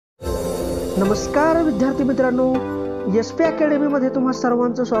नमस्कार विद्यार्थी मित्रांनो, एसपी अकॅडमी मध्ये तुम्हा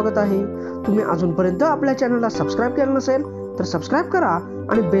सर्वांचं स्वागत आहे. तुम्ही अजूनपर्यंत आपल्या चॅनलला सबस्क्राइब केलं नसेल तर सबस्क्राइब करा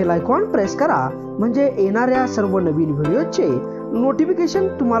आणि बेल आयकॉन प्रेस करा, म्हणजे येणाऱ्या सर्व नवीन व्हिडिओचे नोटिफिकेशन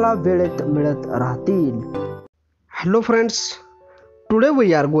तुम्हाला वेळेत मिळत राहतील. Hello friends, today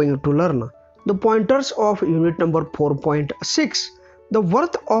we R going to learn the pointers of unit number 4.6, the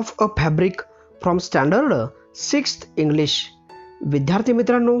worth of a fabric from standard 6th English. विद्यार्थी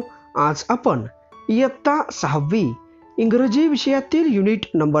मित्रांनो, आज आपण इयत्ता 6वी इंग्रजी विषयातील unit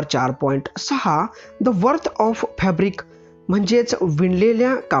number 4.6 the worth of fabric म्हणजेच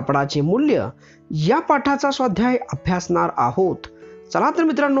विणलेल्या कापडाचे मूल्य या पाठाचा स्वाध्याय अभ्यासणार आहोत. चला तर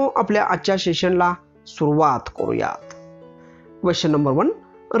मित्रांनो, आपल्या आजच्या सेशनला सुरुवात करूयात. Question number 1,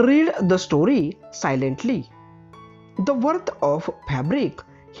 read the story silently. The worth of fabric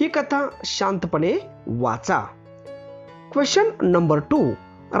ही कथा शांतपणे वाचा. Question number 2,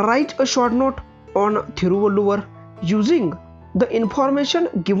 write a short note on Thiruvalluvar using the information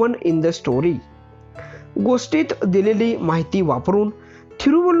given in the story. गोष्टीत दिलेली माहिती वापरून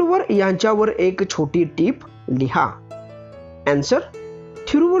थिरुवल्लुवर यांच्यावर एक छोटी टीप लिहा. Answer: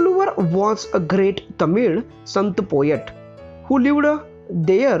 Thiruvalluvar was a great Tamil Sant poet who lived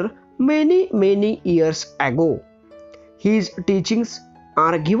there many years ago. His teachings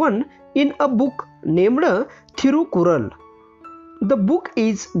are given in a book named Thirukural. The book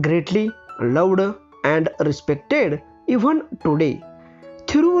is greatly loved and respected even today.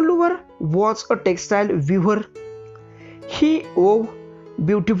 Thiruvalluvar was a textile weaver. He wove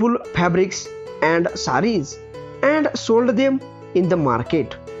beautiful fabrics and sarees and sold them in the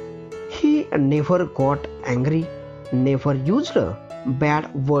market. He never got angry, never used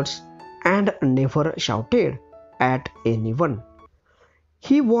bad words, and never shouted at anyone.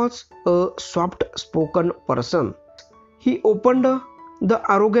 He was a soft-spoken person. He opened the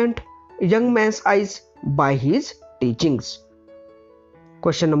arrogant young man's eyes by his teachings.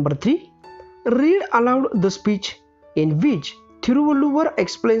 Question number 3, read aloud the speech in which Thiruvalluvar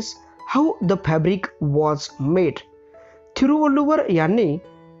explains how the fabric was made. Thiruvalluvar यांनी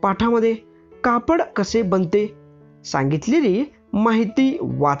पाठामध्ये कापड कसे बनते सांगितलेली माहिती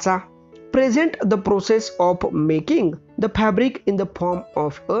वाचा. Present the process of making the fabric in the form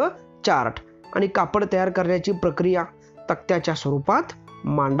of a chart. आणि कापड तयार करण्याची प्रक्रिया तक्त्याच्या स्वरूपात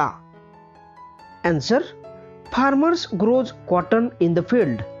मांडा. Answer: farmers grows cotton in the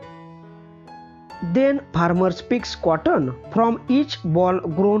field. Then farmers picks cotton from each ball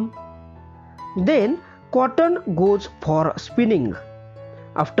grown. Then cotton goes for spinning.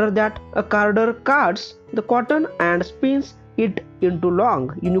 After that, a carder cards the cotton and spins it into long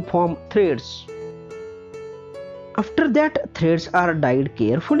uniform threads. After that, threads are dyed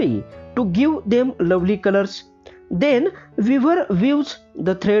carefully to give them lovely colors. Then weaver weaves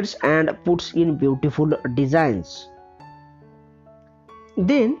the threads and puts in beautiful designs.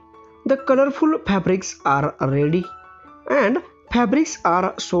 Then the colorful fabrics are ready and fabrics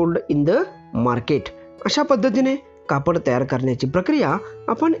are sold in the market. अशा पद्धतीने कापड तयार करण्याची प्रक्रिया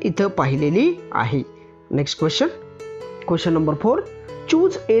आपण इथं पाहिलेली आहे. Next question number 4,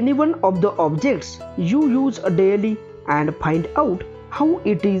 choose any one of the objects you use daily and find out how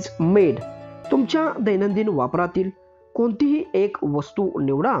it is made. तुमच्या दैनंदिन वापरातील कोणतीही एक वस्तू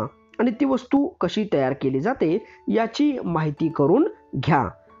निवडा आणि ती वस्तू कशी तयार केली जाते याची माहिती करून घ्या.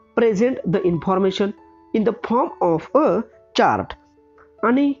 Present the information in the form of a chart.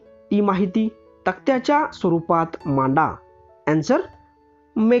 आणि ती माहिती तक्त्याच्या स्वरूपात मांडा. Answer: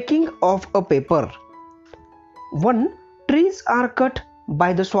 making of a paper. 1, trees R cut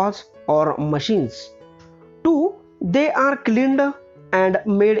by the सॉज और machines. 2, they are cleaned and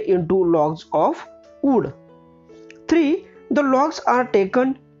made into logs of wood. 3, the logs are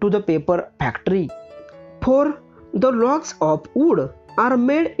taken to the paper factory. 4, the logs of wood are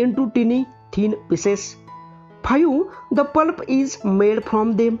made into tiny thin pieces. 5, the pulp is made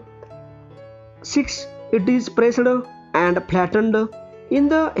from them. 6, it is pressed and flattened in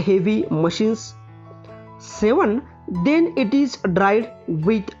the heavy machines. 7, then it is dried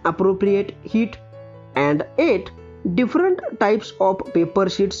with appropriate heat. And 8, different types of paper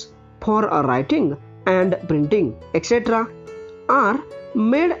sheets for writing and printing etc. are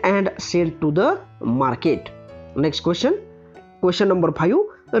made and sent to the market. Next question number 5,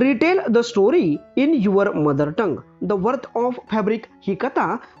 retell the story in your mother tongue. The worth of fabric ही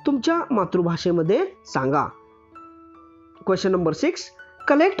कथा तुमच्या मातृभाषेमध्ये सांगा. Question number 6,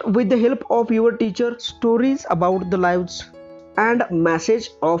 collect with the help of your teacher stories about the lives and message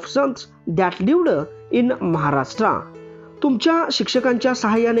of sons that lived in Maharashtra. तुमच्या शिक्षकांच्या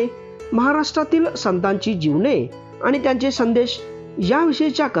सहाय्याने महाराष्ट्रातील संतांची जीवने आणि त्यांचे संदेश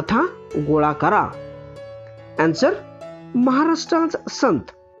याविषयीच्या कथा गोळा करा. आन्सर महाराष्ट्राचा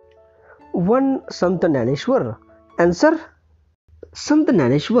संत. 1. संत Dnyaneshwar. Answer Sant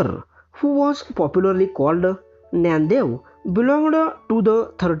Dnyaneshwar, who was popularly called Namdev, belonged to the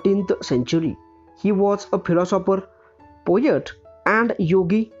 13th century. He was a philosopher, poet, and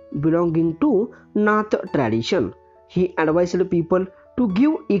yogi belonging to Nath tradition. He advised people to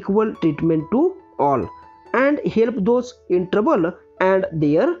give equal treatment to all and help those in trouble and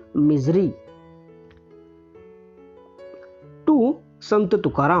their misery. 2. Sant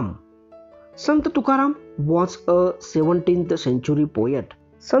Tukaram. Sant Tukaram was a 17th century poet.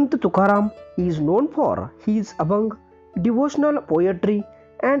 Sant Tukaram is known for his abhang, devotional poetry,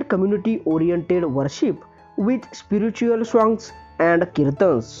 and community-oriented worship with spiritual songs and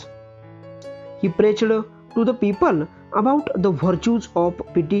kirtans. He preached to the people about the virtues of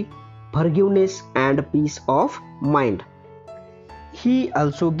pity, forgiveness, and peace of mind. He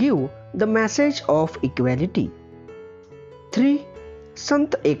also gave the message of equality. 3.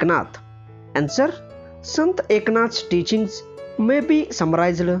 Sant Eknath. Answer: Sant Eknath's teachings may be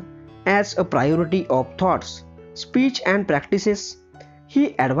summarized as a priority of thoughts, speech, and practices. He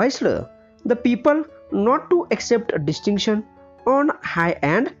advised the people not to accept distinction on high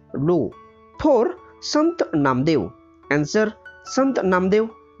and low. 4. Sant Namdev. Answer: Sant Namdev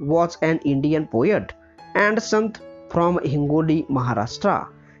was an Indian poet and sant from Hingoli, Maharashtra.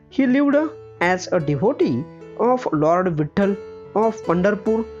 He lived as a devotee of Lord Retell of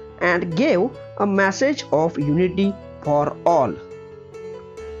Pandharpur and gave a message of unity for all.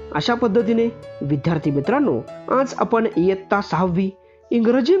 अशा पद्धतीने विद्यार्थी मित्रांनो, आज आपण इयत्ता 6वी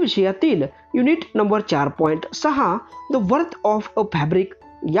इंग्रजी विषयातील unit number 4.6 the worth of a fabric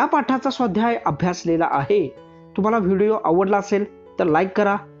या पाठाचा स्वाध्याय अभ्यासलेला आहे. तुम्हाला व्हिडिओ आवडला असेल तर लाईक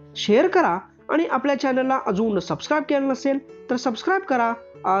करा, शेअर करा आणि आपल्या चॅनलला अजून सबस्क्राईब केलं नसेल तर सबस्क्राईब करा.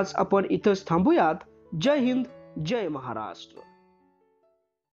 आज आपण इथंच थांबूयात. जय हिंद, जय महाराष्ट्र.